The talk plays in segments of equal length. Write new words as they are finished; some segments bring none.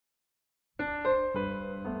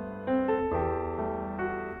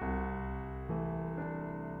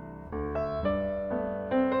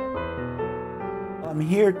I'm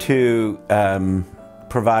here to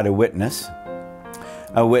provide a witness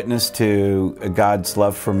to God's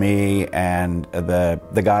love for me and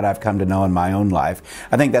the God I've come to know in my own life.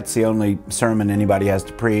 I think that's the only sermon anybody has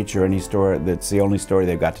to preach, or any story. That's the only story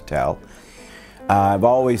they've got to tell. I've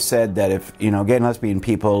always said that if gay and lesbian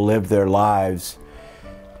people live their lives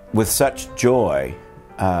with such joy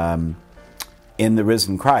in the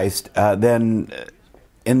risen Christ, then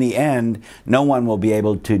in the end, no one will be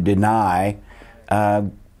able to deny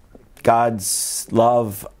God's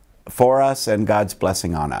love for us and God's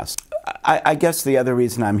blessing on us. I guess the other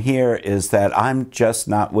reason I'm here is that I'm just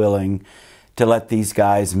not willing to let these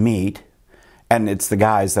guys meet, and it's the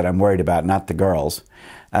guys that I'm worried about, not the girls.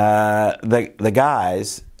 The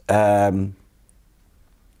guys, I'm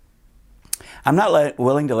not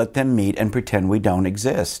willing to let them meet and pretend we don't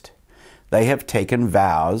exist. They have taken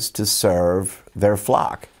vows to serve their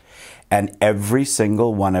flock. And every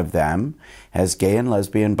single one of them has gay and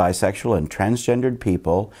lesbian, bisexual, and transgendered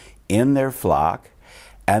people in their flock,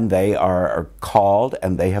 and they are called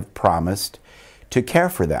and they have promised to care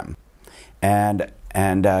for them. And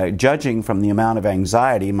judging from the amount of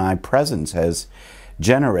anxiety my presence has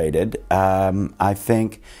generated, I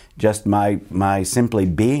think just my simply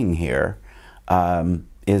being here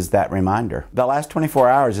is that reminder. The last 24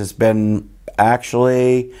 hours has been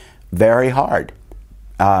actually very hard.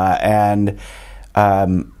 I've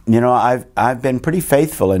been pretty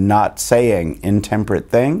faithful in not saying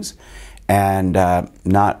intemperate things and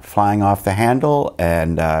not flying off the handle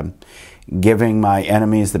and giving my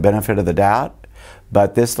enemies the benefit of the doubt.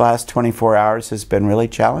 But this last 24 hours has been really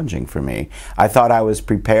challenging for me. I thought I was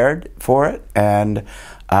prepared for it, and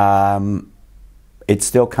it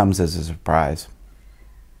still comes as a surprise.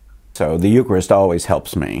 So the Eucharist always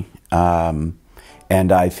helps me.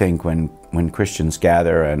 And I think when Christians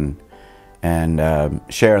gather and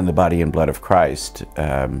share in the body and blood of Christ,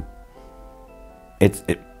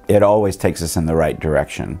 it always takes us in the right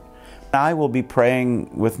direction. I will be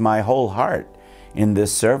praying with my whole heart in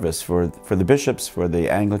this service for the bishops, for the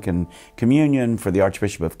Anglican Communion, for the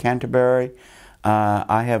Archbishop of Canterbury.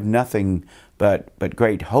 I have nothing but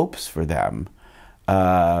great hopes for them.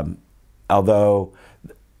 Although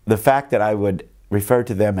the fact that I would refer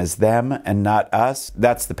to them as them and not us,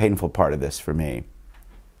 that's the painful part of this for me.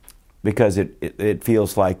 Because it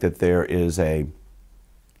feels like that there is a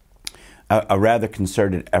rather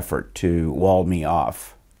concerted effort to wall me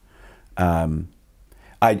off.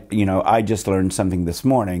 I just learned something this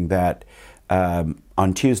morning that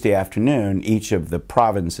on Tuesday afternoon, each of the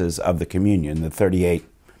provinces of the Communion, the 38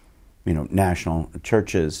 national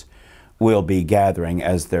churches, will be gathering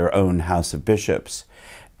as their own House of Bishops.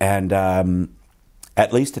 And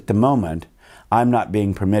at least at the moment, I'm not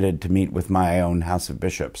being permitted to meet with my own House of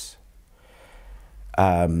Bishops.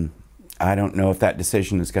 I don't know if that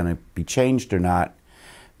decision is going to be changed or not,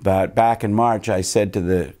 but back in March I said to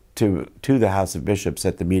the House of Bishops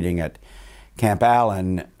at the meeting at Camp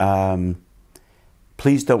Allen,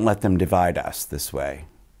 please don't let them divide us this way.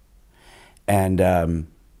 And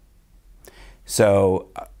so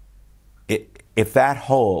if that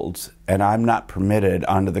holds, and I'm not permitted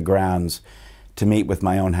under the grounds to meet with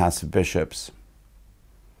my own House of Bishops,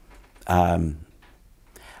 I'm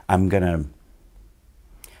going to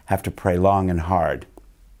have to pray long and hard.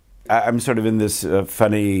 I'm sort of in this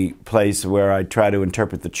funny place where I try to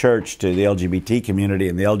interpret the church to the LGBT community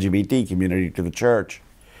and the LGBT community to the church.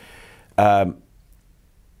 And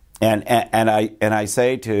I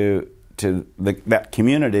say to that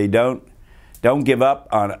community, don't give up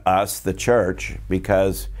on us, the church,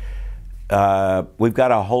 because we've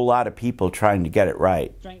got a whole lot of people trying to get it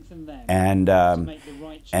right.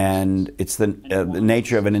 And it's the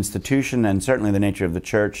nature of an institution, and certainly the nature of the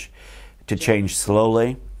church, to change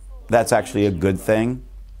slowly. That's actually a good thing.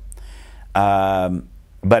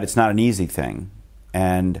 But it's not an easy thing.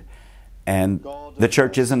 And the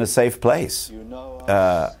church isn't a safe place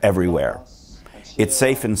everywhere. It's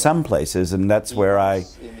safe in some places, and that's where I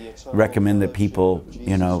recommend that people,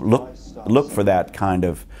 look for that kind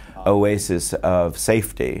of oasis of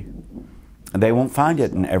safety. They won't find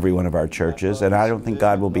it in every one of our churches, and I don't think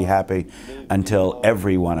God will be happy until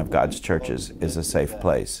every one of God's churches is a safe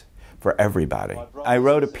place for everybody. I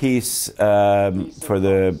wrote a piece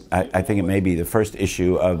for I think it may be the first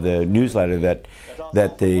issue of the newsletter that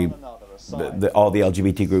all the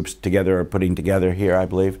LGBT groups together are putting together here, I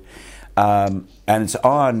believe. And it's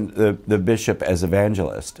on the bishop as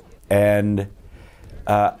evangelist. And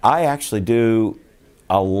I actually do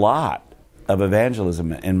a lot of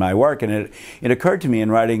evangelism in my work, and it occurred to me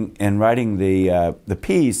in writing the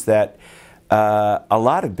piece that a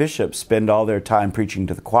lot of bishops spend all their time preaching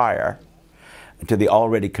to the choir, to the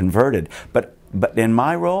already converted. But in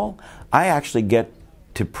my role, I actually get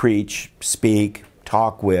to preach, speak,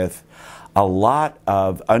 talk with a lot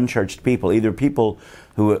of unchurched people, either people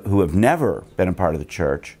who have never been a part of the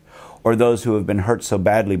church, or those who have been hurt so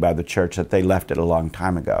badly by the church that they left it a long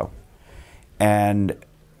time ago. And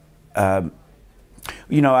I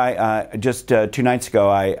just 2 nights ago,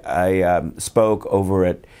 I spoke over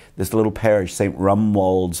at this little parish, St.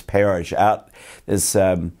 Rumwold's Parish.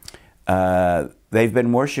 They've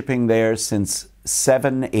been worshiping there since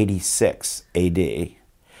 786 A.D.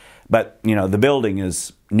 But the building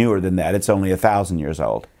is newer than that. It's only 1,000 years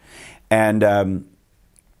old. And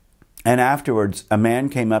afterwards, a man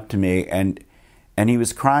came up to me, and he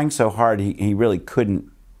was crying so hard he really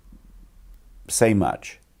couldn't say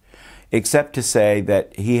much, except to say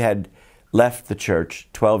that he had left the church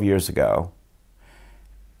 12 years ago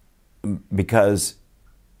because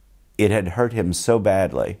it had hurt him so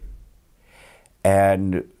badly.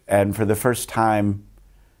 And for the first time,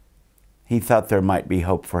 he thought there might be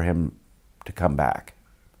hope for him to come back.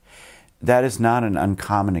 That is not an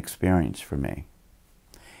uncommon experience for me.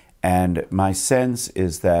 And my sense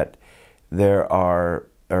is that there are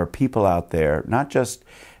people out there, not just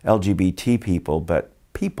LGBT people, but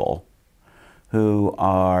people who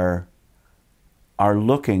are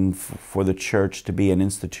looking for the church to be an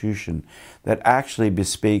institution that actually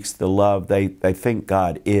bespeaks the love they think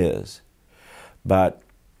God is. But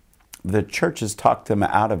the church has talked them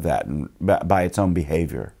out of that by its own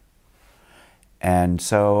behavior. And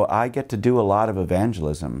so I get to do a lot of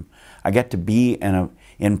evangelism. I get to be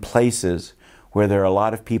in places where there are a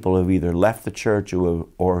lot of people who have either left the church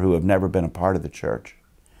or who have never been a part of the church.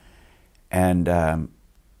 And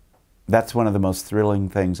that's one of the most thrilling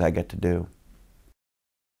things I get to do.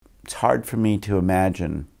 It's hard for me to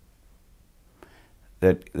imagine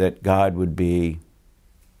that God would be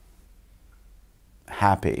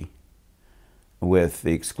happy with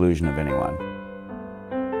the exclusion of anyone.